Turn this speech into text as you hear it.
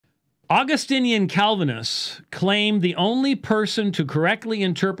Augustinian-Calvinists claimed the only person to correctly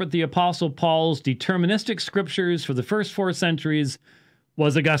interpret the Apostle Paul's deterministic scriptures for the first 4 centuries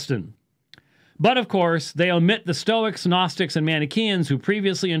was Augustine. But of course, they omit the Stoics, Gnostics, and Manichaeans who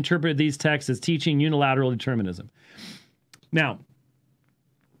previously interpreted these texts as teaching unilateral determinism. Now,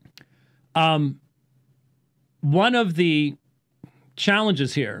 one of the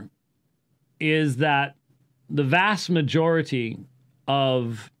challenges here is that the vast majority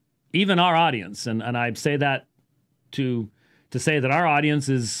of even our audience, and I say that to say that our audience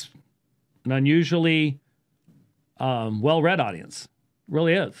is an unusually well-read audience,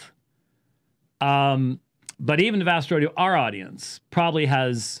 really is. But even the vast majority of our audience probably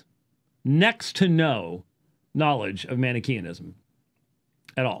has next to no knowledge of Manichaeanism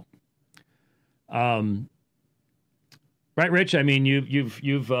at all. Right, Rich? I mean, you've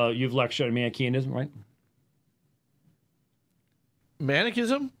lectured on Manichaeanism, right?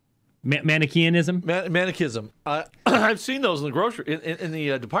 Manichaeism? Manichaeanism? Manichaeism. I've seen those in the grocery in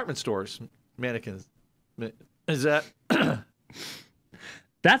the department stores. Mannequins. Is that?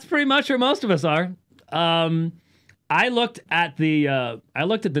 That's pretty much where most of us are. I looked at the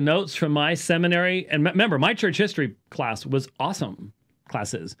notes from my seminary, and remember, my church history class was awesome.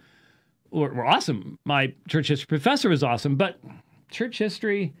 Classes were awesome. My church history professor was awesome, but church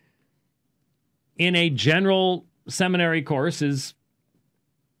history in a general seminary course is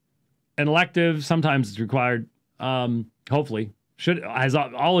an elective. Sometimes it's required. Hopefully, has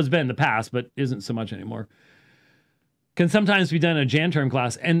always been in the past, but isn't so much anymore. Can sometimes be done in a Jan term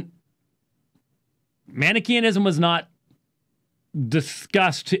class, and Manichaeanism was not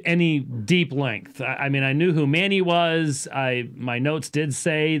discussed to any deep length. I mean, I knew who Mani was. My notes did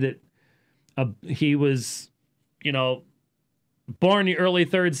say that he was, born in the early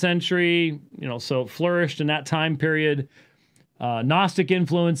 3rd century, so flourished in that time period. Gnostic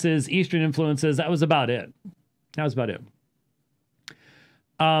influences, Eastern influences, that was about it.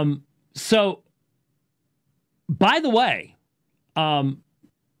 So, by the way,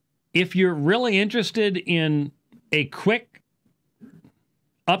 if you're really interested in a quick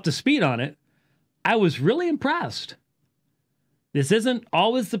up to speed on it, I was really impressed. This isn't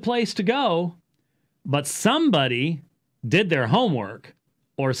always the place to go, but somebody did their homework,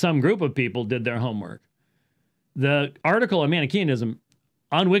 or some group of people did their homework. The article on Manichaeanism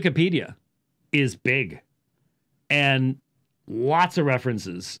on Wikipedia is big and lots of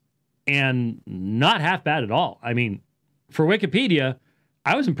references and not half bad at all. I mean, for Wikipedia,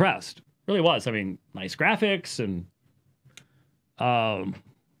 I was impressed. Really was. I mean, nice graphics, and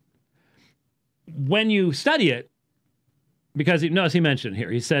when you study it, because notice he mentioned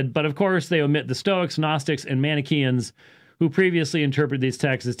here, he said, but of course they omit the Stoics, Gnostics, and Manichaeans who previously interpreted these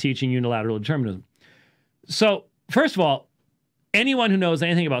texts as teaching unilateral determinism. So, first of all, anyone who knows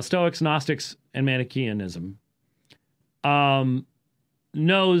anything about Stoics, Gnostics, and Manichaeanism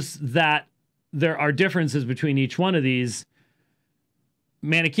knows that there are differences between each one of these.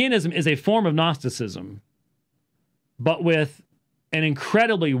 Manichaeanism is a form of Gnosticism, but with an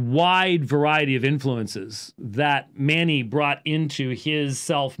incredibly wide variety of influences that Mani brought into his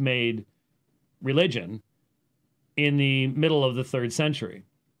self-made religion in the middle of the 3rd century.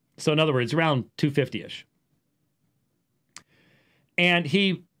 So in other words, around 250-ish. And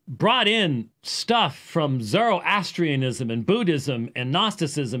he brought in stuff from Zoroastrianism and Buddhism and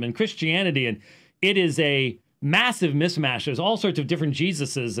Gnosticism and Christianity, and it is a massive mismatch. There's all sorts of different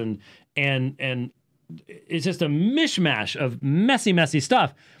Jesuses, and it's just a mishmash of messy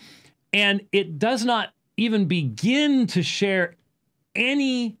stuff. And it does not even begin to share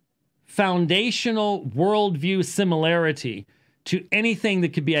any foundational worldview similarity to anything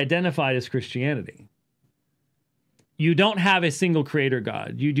that could be identified as Christianity. You don't have a single creator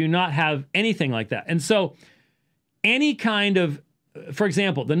God. You do not have anything like that. And so any kind of, for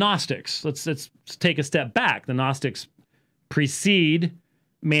example, the Gnostics, let's take a step back. The Gnostics precede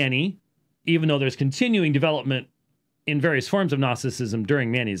Mani, even though there's continuing development in various forms of Gnosticism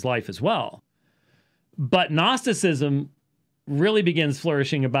during Mani's life as well. But Gnosticism really begins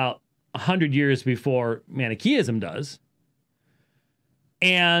flourishing about 100 years before Manichaeism does,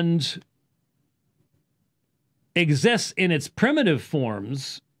 and exists in its primitive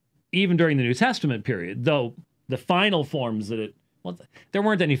forms even during the New Testament period, though the final forms there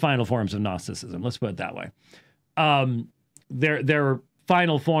weren't any final forms of Gnosticism, let's put it that way. There were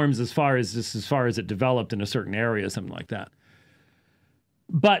final forms as far as it developed in a certain area, something like that.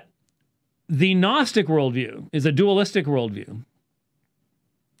 But the Gnostic worldview is a dualistic worldview.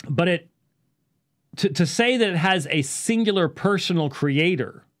 But to say that it has a singular personal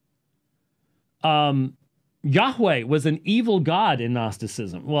creator Yahweh was an evil god in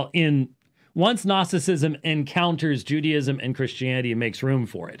Gnosticism. Well, once Gnosticism encounters Judaism and Christianity and makes room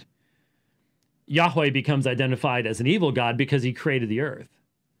for it, Yahweh becomes identified as an evil god because he created the earth.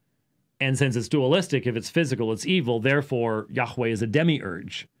 And since it's dualistic, if it's physical, it's evil. Therefore, Yahweh is a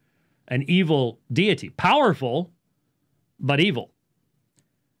demiurge, an evil deity, powerful, but evil.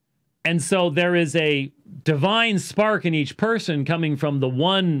 And so there is a divine spark in each person coming from the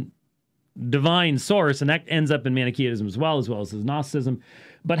one divine source, and that ends up in Manichaeism as well as Gnosticism.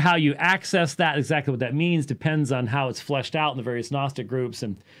 But how you access that, exactly what that means, depends on how it's fleshed out in the various Gnostic groups,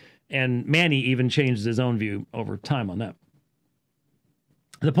 and Manny even changes his own view over time on that.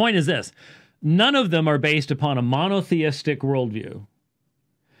 The point is this: none of them are based upon a monotheistic worldview.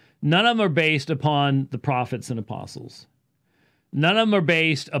 None of them are based upon the prophets and apostles. None of them are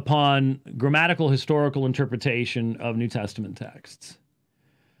based upon grammatical historical interpretation of New Testament texts.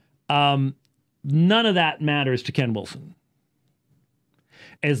 None of that matters to Ken Wilson.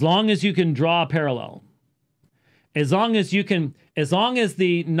 As long as you can draw a parallel, as long as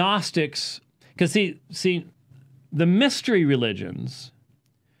the Gnostics, because see, the mystery religions,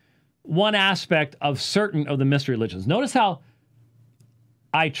 one aspect of certain of the mystery religions, notice how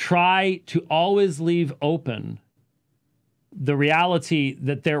I try to always leave open the reality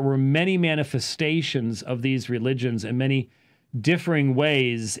that there were many manifestations of these religions in many differing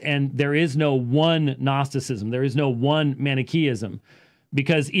ways, and there is no one Gnosticism, there is no one Manichaeism,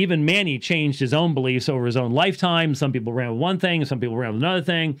 because even Manny changed his own beliefs over his own lifetime. Some people ran with one thing, some people ran with another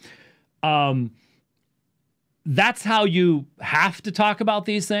thing. That's how you have to talk about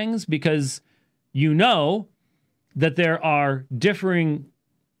these things, because you know that there are differing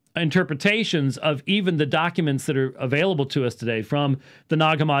interpretations of even the documents that are available to us today from the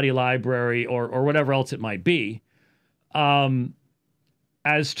Nag Hammadi library or whatever else it might be,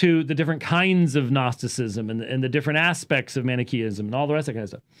 as to the different kinds of Gnosticism and the different aspects of Manichaeism and all the rest of that kind of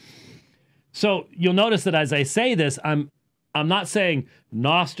stuff. So you'll notice that as I say this, I'm not saying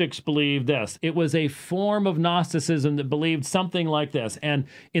Gnostics believe this. It was a form of Gnosticism that believed something like this. And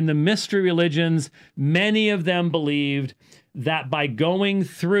in the mystery religions, many of them believed that by going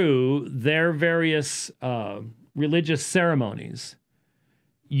through their various religious ceremonies,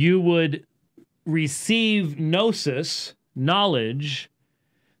 you would receive gnosis, knowledge,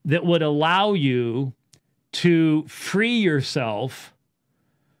 that would allow you to free yourself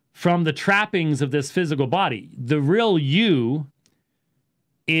from the trappings of this physical body. The real you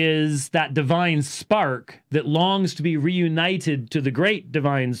is that divine spark that longs to be reunited to the great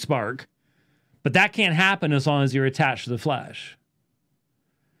divine spark, but that can't happen as long as you're attached to the flesh.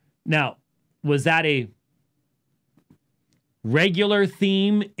 Now, was that a regular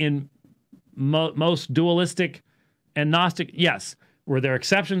theme in most dualistic and Gnostic? Yes. Were there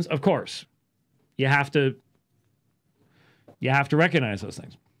exceptions? Of course. You have to recognize those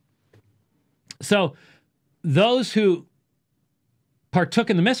things. So those who partook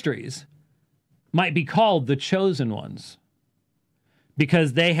in the mysteries might be called the chosen ones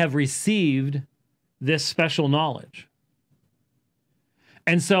because they have received this special knowledge.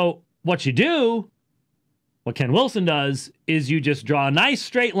 And so what you do, what Ken Wilson does, is you just draw a nice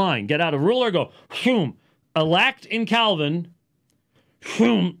straight line, get out a ruler, go, shoom, elect in Calvin,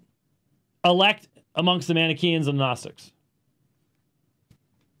 shoom, elect amongst the Manichaeans and Gnostics.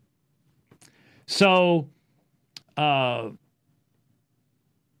 So, and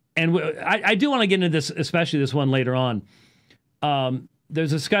I do want to get into this, especially this one later on.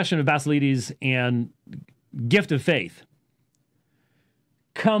 There's a discussion of Basilides and gift of faith.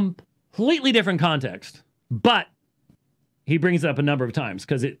 Completely different context, but he brings it up a number of times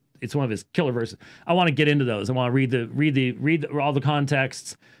because it's one of his killer verses. I want to get into those. I want to read all the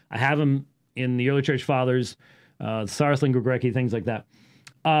contexts. I have them in the early church fathers, Saras Lingua Graeci, things like that,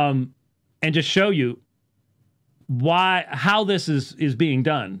 and just show you how this is being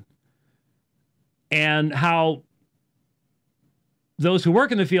done, and how those who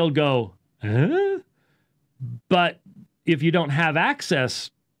work in the field go, huh? But if you don't have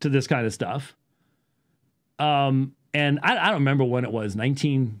access to this kind of stuff, and I don't remember when it was,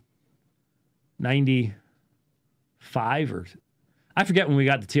 1995 or I forget when we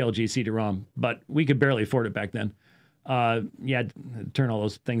got the TLG CD-ROM, but we could barely afford it back then. You had to turn all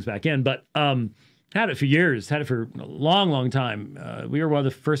those things back in, but had it for years, had it for a long, long time. We were one of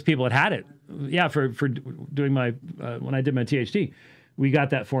the first people that had it. Yeah, for doing my when I did my THD, we got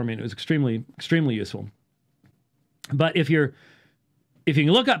that for me, and it was extremely, extremely useful. But if you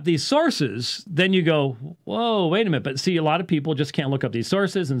can look up these sources, then you go, whoa, wait a minute. But see, a lot of people just can't look up these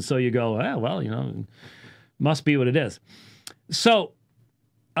sources, and so you go, well, must be what it is. So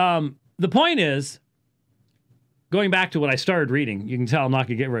the point is, going back to what I started reading, you can tell I'm not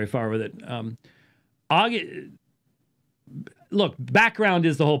going to get very far with it. Look, background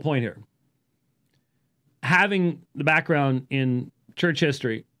is the whole point here. Having the background in church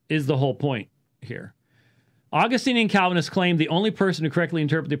history is the whole point here. Augustinian-Calvinists claim the only person who correctly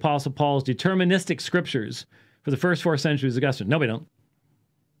interpreted the Apostle Paul's deterministic scriptures for the first 4 centuries is Augustine. No, we don't.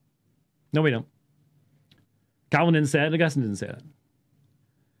 No, we don't. Calvin didn't say it. Augustine didn't say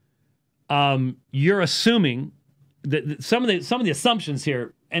that. You're assuming that some of the assumptions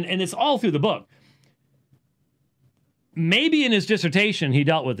here, and it's all through the book. Maybe in his dissertation he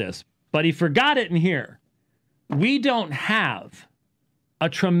dealt with this, but he forgot it in here. We don't have a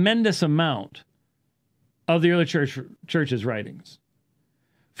tremendous amount of the early church's writings.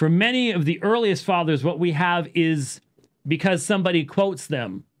 For many of the earliest fathers, what we have is because somebody quotes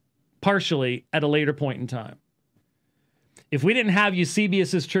them partially at a later point in time. If we didn't have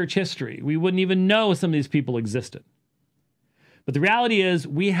Eusebius's church history, we wouldn't even know some of these people existed. But the reality is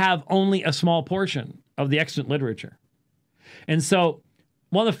we have only a small portion of the extant literature. And so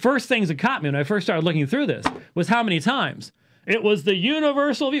one of the first things that caught me when I first started looking through this was how many times it was the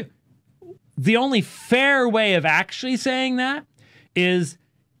universal view. The only fair way of actually saying that is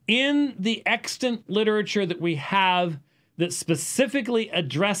in the extant literature that we have that specifically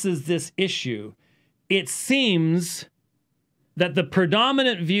addresses this issue, it seems that the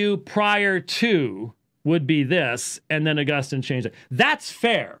predominant view prior to would be this, and then Augustine changed it. That's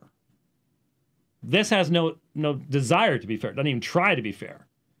fair. This has no desire to be fair. It doesn't even try to be fair.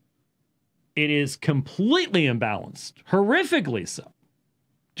 It is completely imbalanced, horrifically so.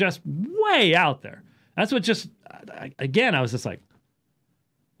 Just way out there. That's what just, again, I was just like,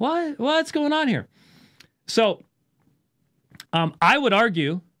 what's going on here? So I would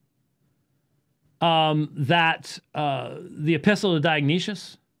argue that the Epistle to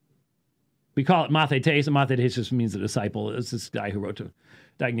Dionysius, we call it Mathetes, and Mathetes means a disciple. It's this guy who wrote to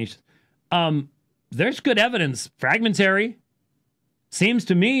Dionysius. There's good evidence, fragmentary. Seems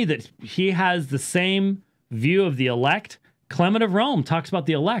to me that he has the same view of the elect. Clement of Rome talks about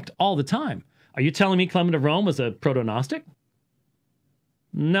the elect all the time. Are you telling me Clement of Rome was a proto-Gnostic?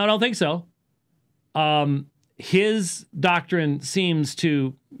 No, I don't think so. His doctrine seems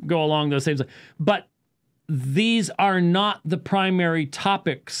to go along those same lines. But these are not the primary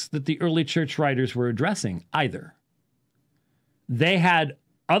topics that the early church writers were addressing either. They had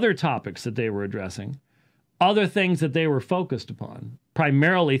other topics that they were addressing, other things that they were focused upon,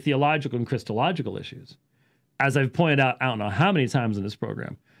 primarily theological and Christological issues. As I've pointed out, I don't know how many times in this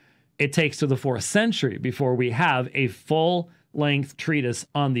program, it takes to the 4th century before we have a full-length treatise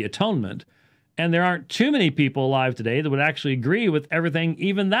on the atonement. And there aren't too many people alive today that would actually agree with everything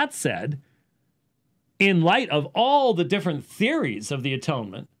even that said, in light of all the different theories of the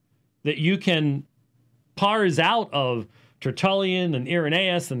atonement that you can parse out of Tertullian and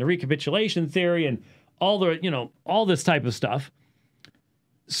Irenaeus and the recapitulation theory and all the, all this type of stuff.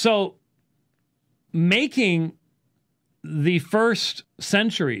 So making the first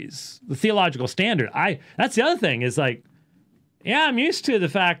centuries the theological standard, that's the other thing is like, yeah, I'm used to the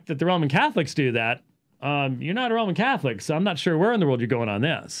fact that the Roman Catholics do that. You're not a Roman Catholic, so I'm not sure where in the world you're going on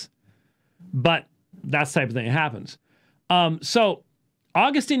this. But that's the type of thing that happens. So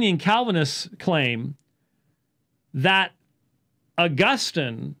Augustinian Calvinists claim that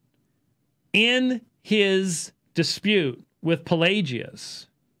Augustine, in his dispute with Pelagius,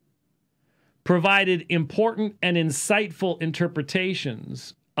 provided important and insightful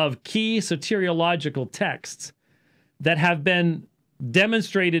interpretations of key soteriological texts that have been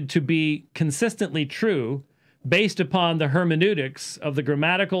demonstrated to be consistently true based upon the hermeneutics of the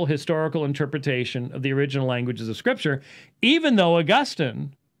grammatical historical interpretation of the original languages of Scripture, even though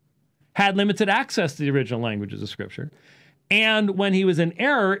Augustine had limited access to the original languages of Scripture. And when he was in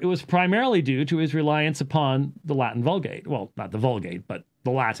error, it was primarily due to his reliance upon the Latin Vulgate. Well, not the Vulgate, but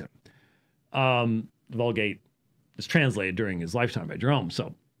the Latin. The Vulgate is translated during his lifetime by Jerome,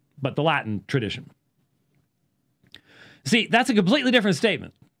 but the Latin tradition. See, that's a completely different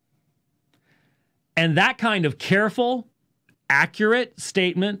statement. And that kind of careful, accurate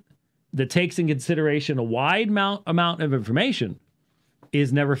statement that takes in consideration a wide amount of information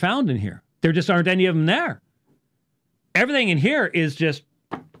is never found in here. There just aren't any of them there. Everything in here is just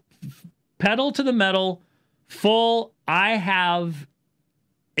pedal to the metal, full, I have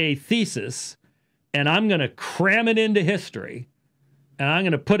a thesis, and I'm going to cram it into history, and I'm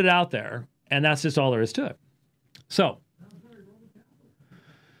going to put it out there, and that's just all there is to it. So,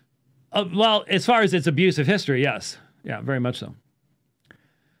 well, as far as its abuse of history, yes. Yeah, very much so.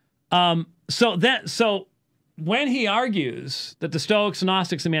 So when he argues that the Stoics,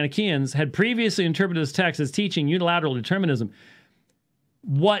 Gnostics, and Manichaeans had previously interpreted this text as teaching unilateral determinism,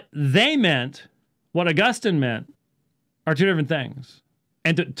 what they meant, what Augustine meant, are two different things.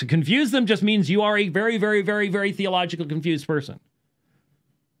 And to confuse them just means you are a very, very, very, very theologically confused person.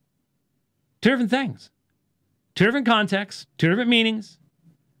 Two different things. Two different contexts, two different meanings.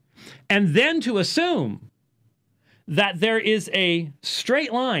 And then to assume that there is a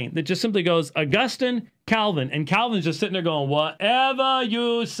straight line that just simply goes Augustine, Calvin, and Calvin's just sitting there going, whatever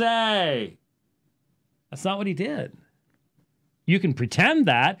you say. That's not what he did. You can pretend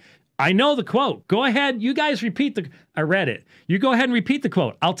that. I know the quote. Go ahead. You guys repeat the... I read it. You go ahead and repeat the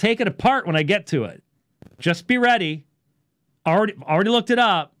quote. I'll take it apart when I get to it. Just be ready. Already looked it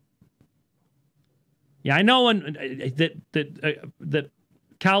up. Yeah, I know that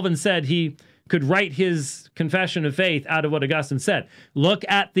Calvin said he could write his confession of faith out of what Augustine said. Look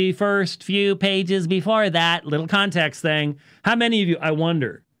at the first few pages before that little context thing. How many of you, I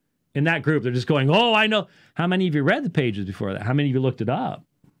wonder, in that group, they're just going, oh, I know. How many of you read the pages before that? How many of you looked it up?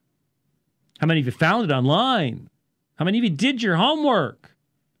 How many of you found it online? How many of you did your homework?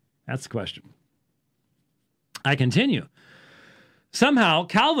 That's the question. I continue. Somehow,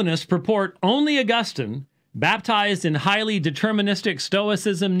 Calvinists purport only Augustine, baptized in highly deterministic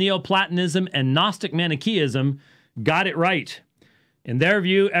Stoicism, Neoplatonism, and Gnostic Manichaeism, got it right. In their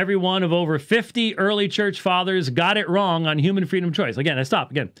view, every one of over 50 early church fathers got it wrong on human freedom of choice. Again, I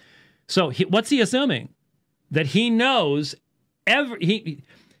stop. Again. So what's he assuming? That he knows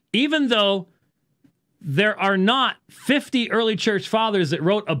even though there are not 50 early church fathers that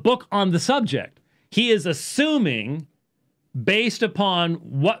wrote a book on the subject, he is assuming, based upon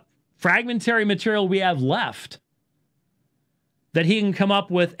what fragmentary material we have left, that he can come up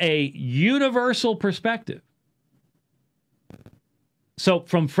with a universal perspective. So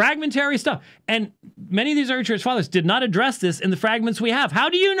from fragmentary stuff, and many of these early church fathers did not address this in the fragments we have. How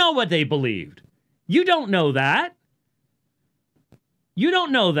do you know what they believed? You don't know that. You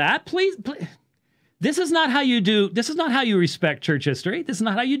don't know that. Please. This is not how you do, this is not how you respect church history. This is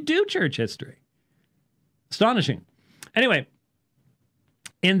not how you do church history. Astonishing. Anyway,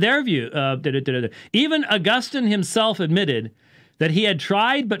 in their view, even Augustine himself admitted that he had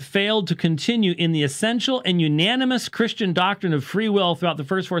tried but failed to continue in the essential and unanimous Christian doctrine of free will throughout the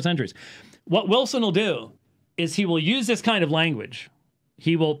first 4 centuries. What Wilson will do is he will use this kind of language.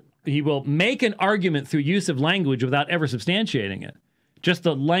 He will make an argument through use of language without ever substantiating it. Just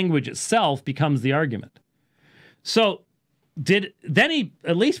the language itself becomes the argument. So then he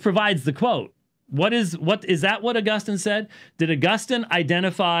at least provides the quote. What is that what Augustine said? Did Augustine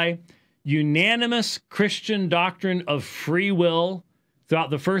identify unanimous Christian doctrine of free will throughout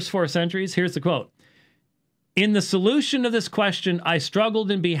the first 4 centuries? Here's the quote. In the solution of this question, I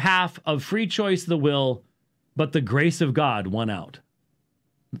struggled in behalf of free choice of the will, but the grace of God won out.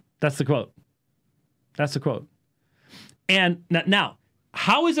 That's the quote. That's the quote. And now,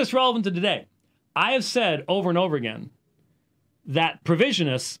 how is this relevant to today? I have said over and over again that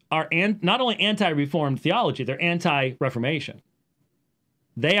provisionists are not only anti-Reformed theology, they're anti-Reformation.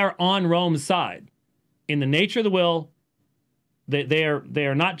 They are on Rome's side. In the nature of the will, they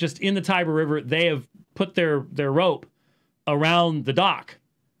are not just in the Tiber River, they have put their rope around the dock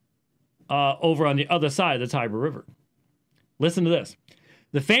over on the other side of the Tiber River. Listen to this.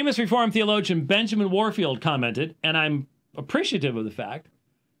 The famous Reformed theologian Benjamin Warfield commented, and I'm appreciative of the fact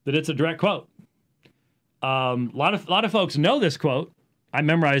that it's a direct quote. A lot of folks know this quote. I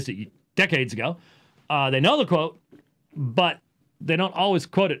memorized it decades ago. They know the quote, but they don't always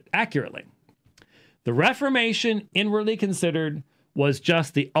quote it accurately. The Reformation, inwardly considered, was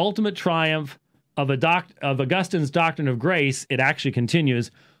just the ultimate triumph of Augustine's doctrine of grace. It actually continues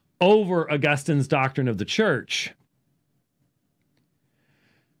over Augustine's doctrine of the church.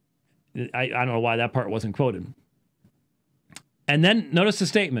 I don't know why that part wasn't quoted. And then notice the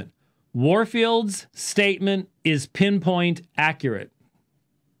statement. Warfield's statement is pinpoint accurate.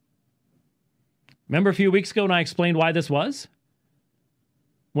 Remember a few weeks ago when I explained why this was?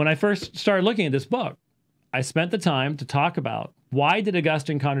 When I first started looking at this book, I spent the time to talk about why did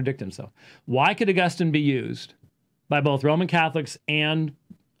Augustine contradict himself? Why could Augustine be used by both Roman Catholics and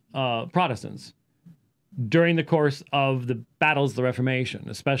Protestants during the course of the battles of the Reformation,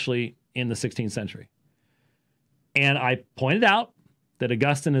 especially in the 16th century? And I pointed out that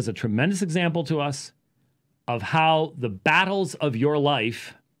Augustine is a tremendous example to us of how the battles of your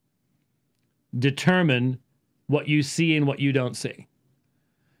life determine what you see and what you don't see.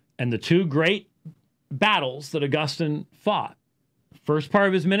 And the two great battles that Augustine fought, first part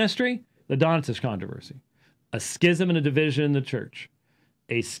of his ministry, the Donatist controversy, a schism and a division in the church,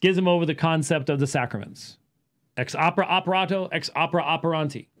 a schism over the concept of the sacraments, ex opera operato, ex opera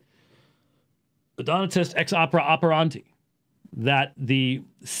operanti. The Donatist ex opera operanti. That the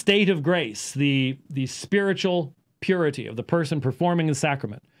state of grace, the spiritual purity of the person performing the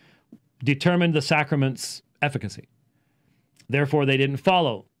sacrament determined the sacrament's efficacy. Therefore, they didn't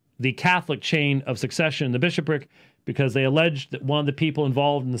follow the Catholic chain of succession in the bishopric because they alleged that one of the people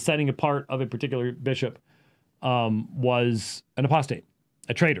involved in the setting apart of a particular bishop was an apostate,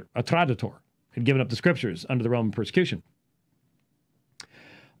 a traitor, a traditor, had given up the scriptures under the Roman persecution.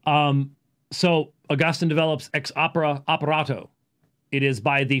 So Augustine develops ex opera operato. It is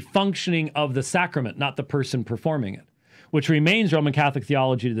by the functioning of the sacrament, not the person performing it, which remains Roman Catholic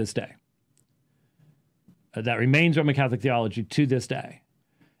theology to this day. That remains Roman Catholic theology to this day.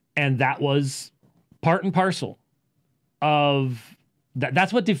 And that was part and parcel of that.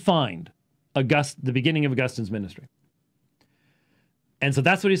 That's what defined the beginning of Augustine's ministry. And so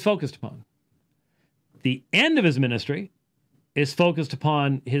that's what he's focused upon. The end of his ministry is focused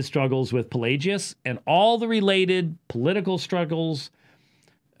upon his struggles with Pelagius and all the related political struggles.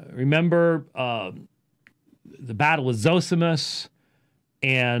 Remember the battle with Zosimus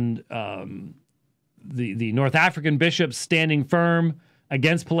and the North African bishops standing firm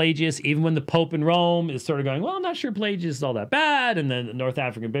against Pelagius, even when the Pope in Rome is sort of going, well, I'm not sure Pelagius is all that bad. And then the North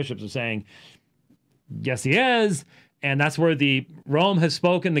African bishops are saying, yes, he is. And that's where the Rome has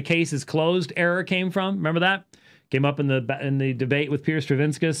spoken, the case is closed error came from. Remember that? Came up in the debate with Peter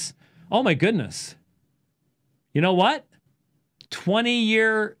Stravinskas. Oh, my goodness. You know what?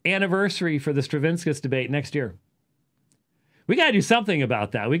 20-year anniversary for the Stravinskas debate next year. We got to do something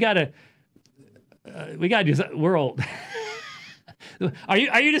about that. We got to do something. We're old. Are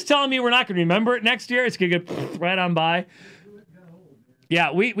you just telling me we're not going to remember it next year? It's going to get right on by.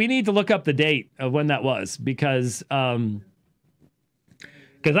 Yeah, we need to look up the date of when that was because I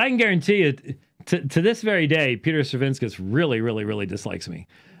can guarantee you to this very day, Peter Stravinskas really, really, really dislikes me.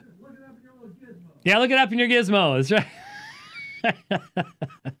 Look it up in your little gizmo. Yeah, look it up in your gizmo. That's right.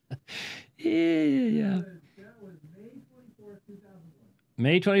 Yeah. That was May 24th, 2001.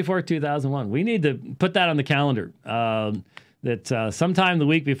 May 24th, 2001. We need to put that on the calendar. That sometime the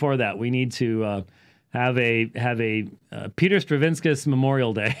week before that, we need to have a Peter Stravinskas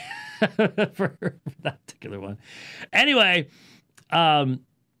Memorial Day for that particular one. Anyway,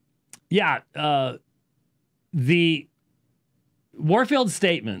 the Warfield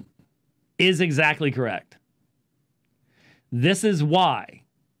statement is exactly correct. This is why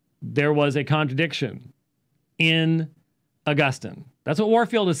there was a contradiction in Augustine. That's what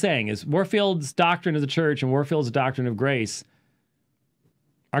Warfield is saying, is Warfield's doctrine of the church and Warfield's doctrine of grace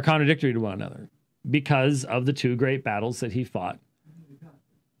are contradictory to one another because of the two great battles that he fought.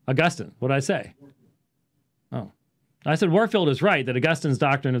 Augustine, what did I say? Oh, I said Warfield is right that Augustine's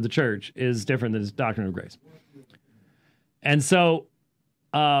doctrine of the church is different than his doctrine of grace. And so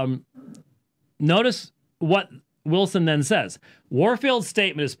notice what Wilson then says. Warfield's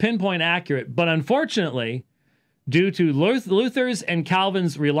statement is pinpoint accurate, but unfortunately, due to Luther's and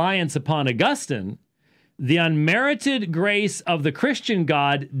Calvin's reliance upon Augustine, the unmerited grace of the Christian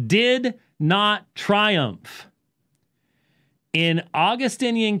God did not triumph. In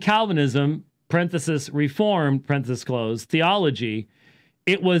Augustinian-Calvinism, parenthesis reformed, parenthesis closed, theology,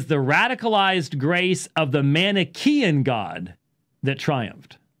 it was the radicalized grace of the Manichaean God that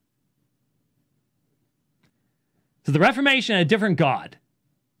triumphed. So the Reformation had a different God.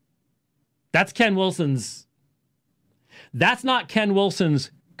 That's not Ken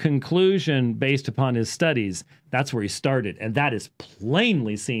Wilson's conclusion based upon his studies. That's where he started, and that is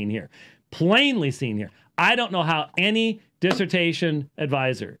plainly seen here. Plainly seen here. I don't know how any dissertation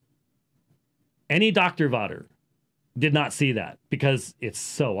advisor, any Dr. Votter, did not see that because it's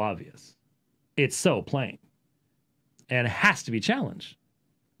so obvious. It's so plain. And it has to be challenged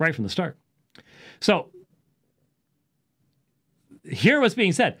right from the start. So, hear what's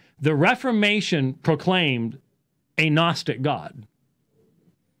being said. The Reformation proclaimed a Gnostic God.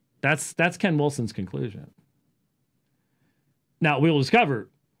 That's Ken Wilson's conclusion. Now, we will discover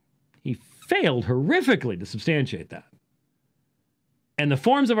he failed horrifically to substantiate that. And the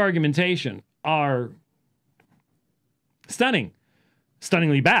forms of argumentation are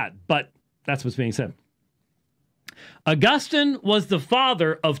stunningly bad, but that's what's being said. Augustine was the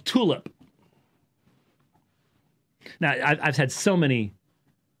father of tulip. Now, I've had so many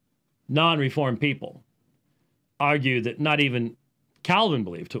non-reformed people argue that not even Calvin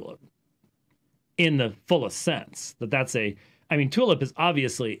believed tulip in the fullest sense. Tulip is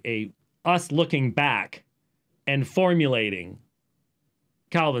obviously us looking back and formulating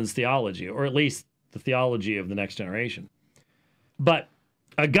Calvin's theology, or at least the theology of the next generation. But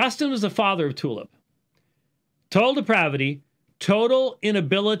Augustine was the father of tulip. Total depravity, total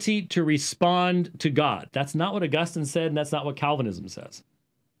inability to respond to God. That's not what Augustine said, and that's not what Calvinism says.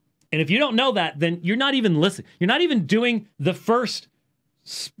 And if you don't know that, then you're not even listening. You're not even doing the first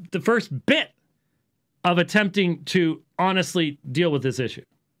bit of attempting to honestly deal with this issue.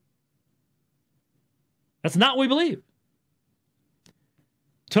 That's not what we believe.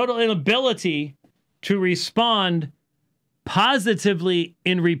 Total inability to respond positively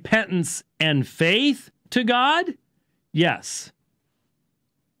in repentance and faith to God? Yes.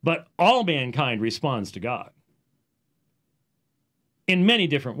 But all mankind responds to God in many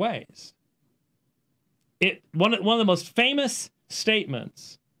different ways. One of the most famous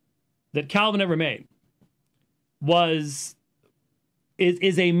statements that Calvin ever made is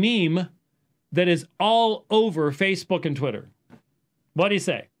a meme that is all over Facebook and Twitter. What do you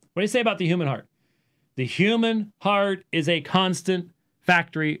say? What do you say about the human heart? The human heart is a constant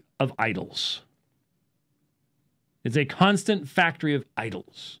factory of idols. It's a constant factory of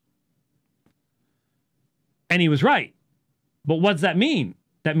idols. And he was right. But what does that mean?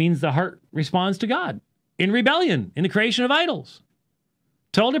 That means the heart responds to God in rebellion, in the creation of idols.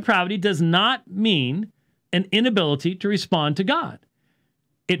 Total depravity does not mean an inability to respond to God.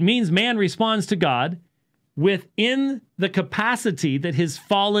 It means man responds to God within the capacity that his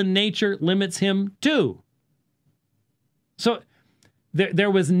fallen nature limits him to. So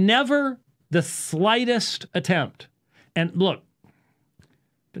there was never the slightest attempt. And look,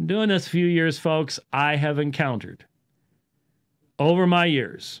 been doing this a few years, folks. I have encountered over my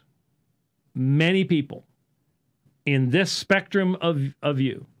years many people in this spectrum of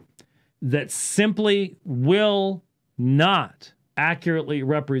you that simply will not accurately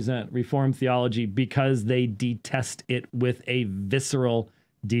represent Reformed theology because they detest it with a visceral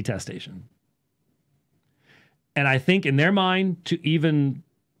detestation. And I think in their mind, to even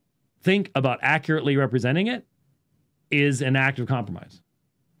think about accurately representing it is an act of compromise.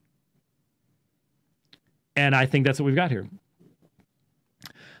 And I think that's what we've got here.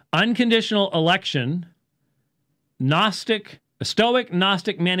 Unconditional election, Gnostic, Stoic,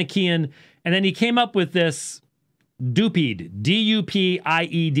 Gnostic, Manichaean, and then he came up with this DUPIED,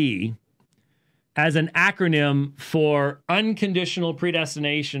 D-U-P-I-E-D, as an acronym for unconditional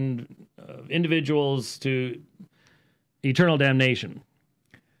predestination of individuals to eternal damnation.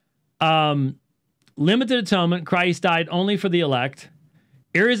 Limited atonement, Christ died only for the elect.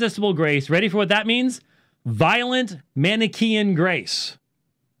 Irresistible grace, ready for what that means? Violent Manichaean grace.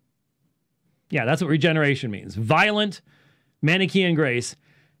 Yeah, that's what regeneration means. Violent Manichaean grace.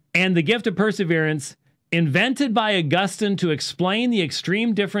 And the gift of perseverance, invented by Augustine to explain the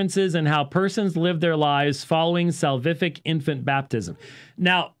extreme differences in how persons live their lives following salvific infant baptism.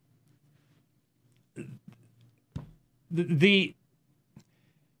 Now, the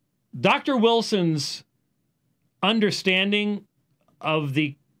Dr. Wilson's understanding of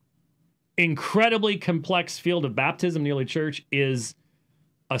the incredibly complex field of baptism in the early church is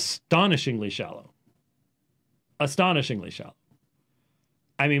astonishingly shallow. Astonishingly shallow.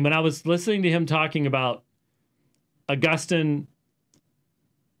 I mean, when I was listening to him talking about Augustine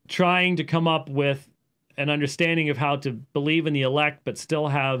trying to come up with an understanding of how to believe in the elect, but still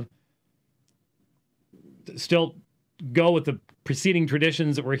go with the preceding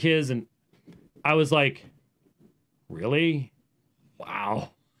traditions that were his, and I was like, really?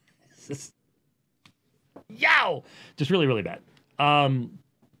 Wow. Just really, really bad.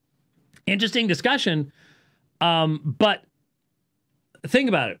 Interesting discussion, but think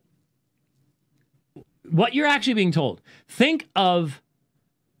about it. What you're actually being told. Think of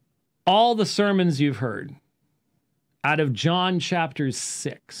all the sermons you've heard out of John chapter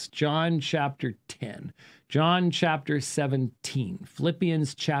 6, John chapter 10, John chapter 17,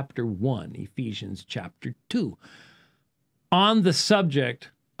 Philippians chapter 1, Ephesians chapter 2, on the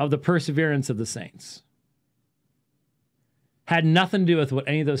subject of the perseverance of the saints. Had nothing to do with what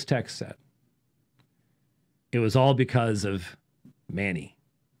any of those texts said. It was all because of Manny,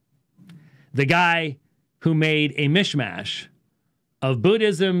 the guy who made a mishmash of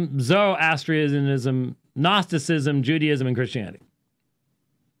Buddhism, Zoroastrianism, Gnosticism, Judaism, and Christianity.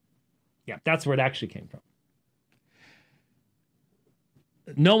 Yeah, that's where it actually came from.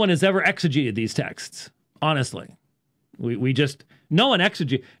 No one has ever exegeted these texts, honestly. We just, no one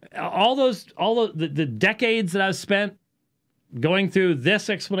exegeted. All the decades that I've spent going through this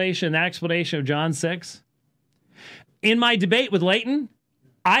explanation, that explanation of John 6, in my debate with Leighton,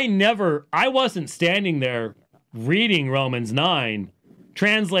 I wasn't standing there reading Romans 9,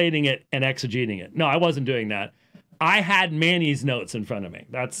 translating it and exegeting it. No, I wasn't doing that. I had Manny's notes in front of me.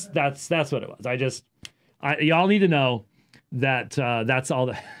 That's what it was. y'all need to know that that's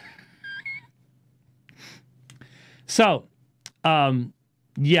all So,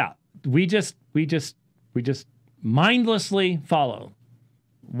 yeah, we just mindlessly follow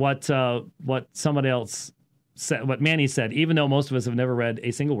what somebody else said, what Manny said, even though most of us have never read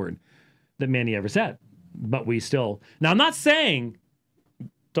a single word that Manny ever said. But we still. Now, I'm not saying,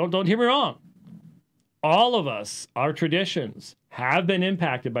 don't hear me wrong. All of us, our traditions, have been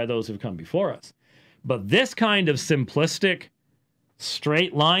impacted by those who've come before us. But this kind of simplistic,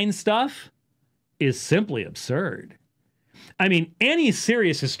 straight line stuff is simply absurd. I mean, any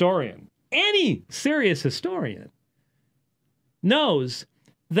serious historian knows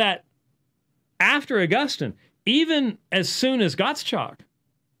that after Augustine, even as soon as Gottschalk,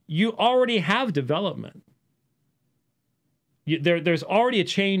 you already have development. There's already a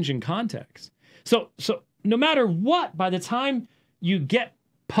change in context. So no matter what, by the time you get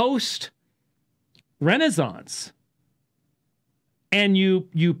post-Renaissance and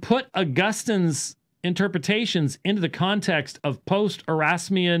you put Augustine's interpretations into the context of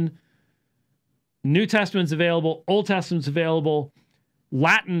post-Erasmian, New Testament's available, Old Testament's available,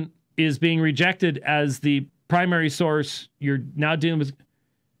 Latin is being rejected as the primary source, you're now dealing with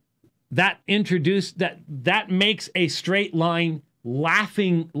that makes a straight line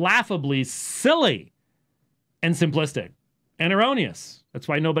laughably silly and simplistic and erroneous. That's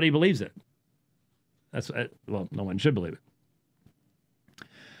why nobody believes it. Well, no one should believe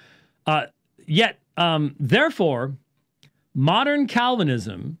it. Therefore, modern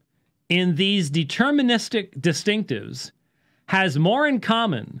Calvinism in these deterministic distinctives has more in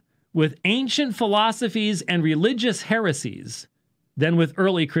common with ancient philosophies and religious heresies than with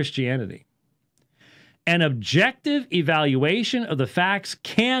early Christianity. An objective evaluation of the facts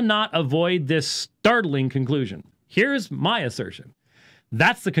cannot avoid this startling conclusion. Here's my assertion.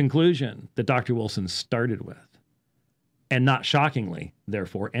 That's the conclusion that Dr. Wilson started with, and not shockingly,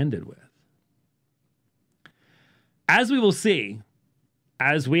 therefore ended with. As we will see,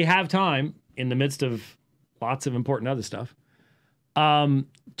 as we have time in the midst of lots of important other stuff,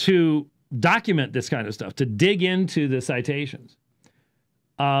 to document this kind of stuff, to dig into the citations.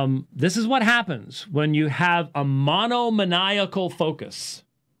 This is what happens when you have a monomaniacal focus.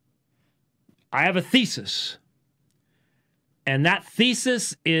 I have a thesis, and that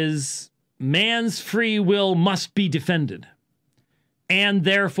thesis is man's free will must be defended, and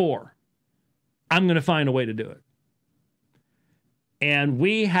therefore, I'm going to find a way to do it. And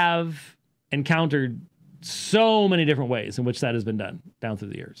we have encountered so many different ways in which that has been done down through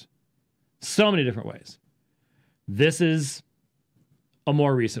the years. So many different ways. This is a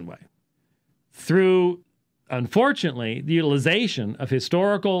more recent way. Through, unfortunately, the utilization of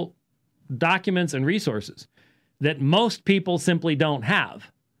historical documents and resources that most people simply don't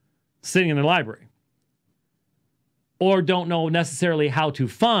have sitting in their library, or don't know necessarily how to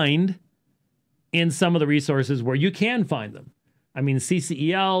find in some of the resources where you can find them. I mean,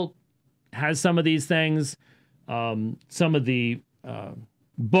 CCEL has some of these things. Some of the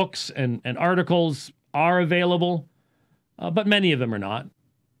books and articles are available, but many of them are not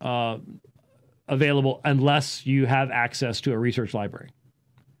available unless you have access to a research library.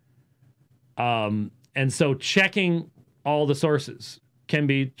 And so checking all the sources can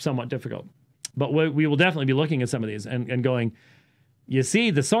be somewhat difficult. But we will definitely be looking at some of these and going, you see,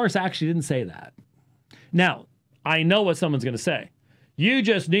 the source actually didn't say that. Now, I know what someone's going to say. You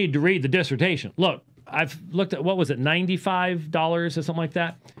just need to read the dissertation. Look, I've looked at, what was it, $95 or something like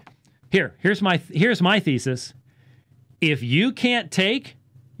that? Here's my thesis. If you can't take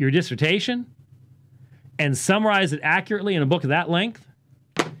your dissertation and summarize it accurately in a book of that length,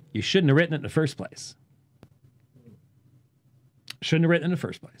 you shouldn't have written it in the first place. Shouldn't have written it in the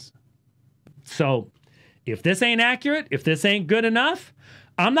first place. So if this ain't accurate, if this ain't good enough,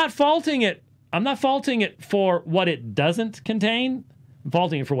 I'm not faulting it. I'm not faulting it for what it doesn't contain. I'm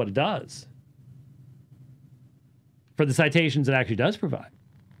faulting it for what it does. For the citations it actually does provide.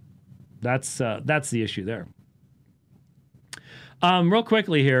 That's the issue there. Real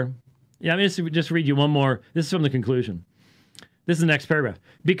quickly here. Yeah, I'm going to just read you one more. This is from the conclusion. This is the next paragraph.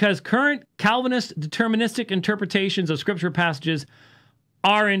 Because current Calvinist deterministic interpretations of scripture passages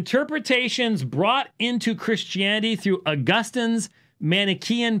are interpretations brought into Christianity through Augustine's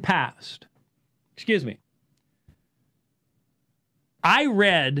Manichaean past. Excuse me. I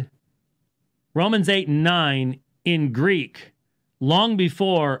read Romans 8 and 9 in Greek long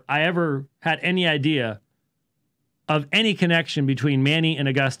before I ever had any idea of any connection between Manny and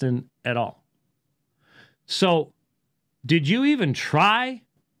Augustine at all. So, did you even try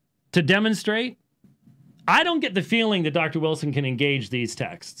to demonstrate? I don't get the feeling that Dr. Wilson can engage these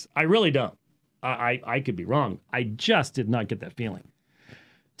texts. I really don't. I could be wrong. I just did not get that feeling.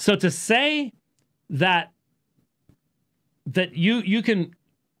 So to say that that you can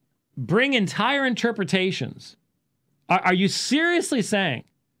bring entire interpretations. Are you seriously saying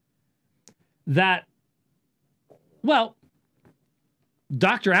that, well,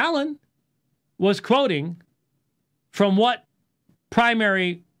 Dr. Allen was quoting from what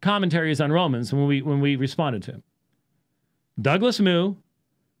primary commentaries on Romans when we responded to him? Douglas Moo, a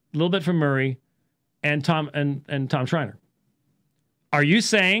little bit from Murray, and Tom Schreiner. Are you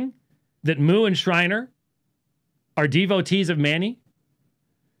saying that Moo and Schreiner are devotees of Manny?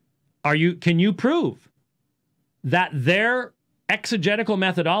 Can you prove that their exegetical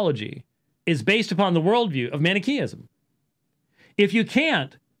methodology is based upon the worldview of Manichaeism? If you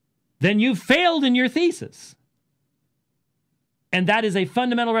can't, then you've failed in your thesis. And that is a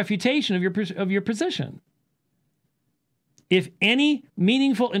fundamental refutation of your position. If any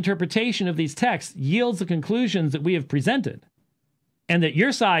meaningful interpretation of these texts yields the conclusions that we have presented, and that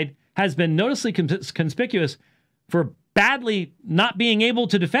your side has been noticeably conspicuous for badly not being able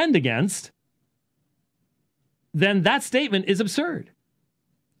to defend against, then that statement is absurd.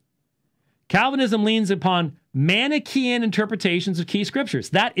 Calvinism leans upon Manichaean interpretations of key scriptures.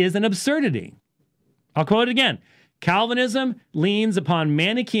 That is an absurdity. I'll quote it again. Calvinism leans upon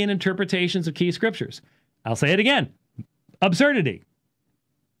Manichaean interpretations of key scriptures. I'll say it again. Absurdity.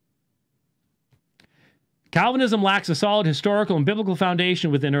 Calvinism lacks a solid historical and biblical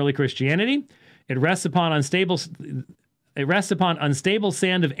foundation within early Christianity. It rests upon unstable sand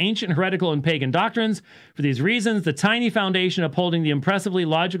of ancient heretical and pagan doctrines. For these reasons, the tiny foundation upholding the impressively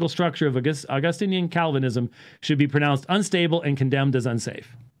logical structure of Augustinian-Calvinism should be pronounced unstable and condemned as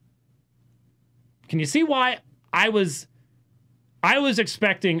unsafe. Can you see why I was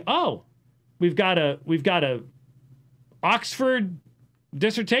expecting, oh, we've got a Oxford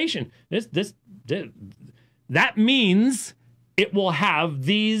dissertation. That means it will have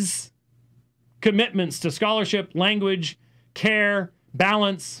these commitments to scholarship, language, care,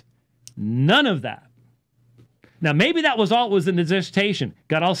 balance. None of that. Now, maybe that was all it was in the dissertation.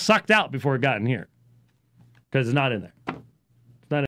 Got all sucked out before it got in here, because it's not in there.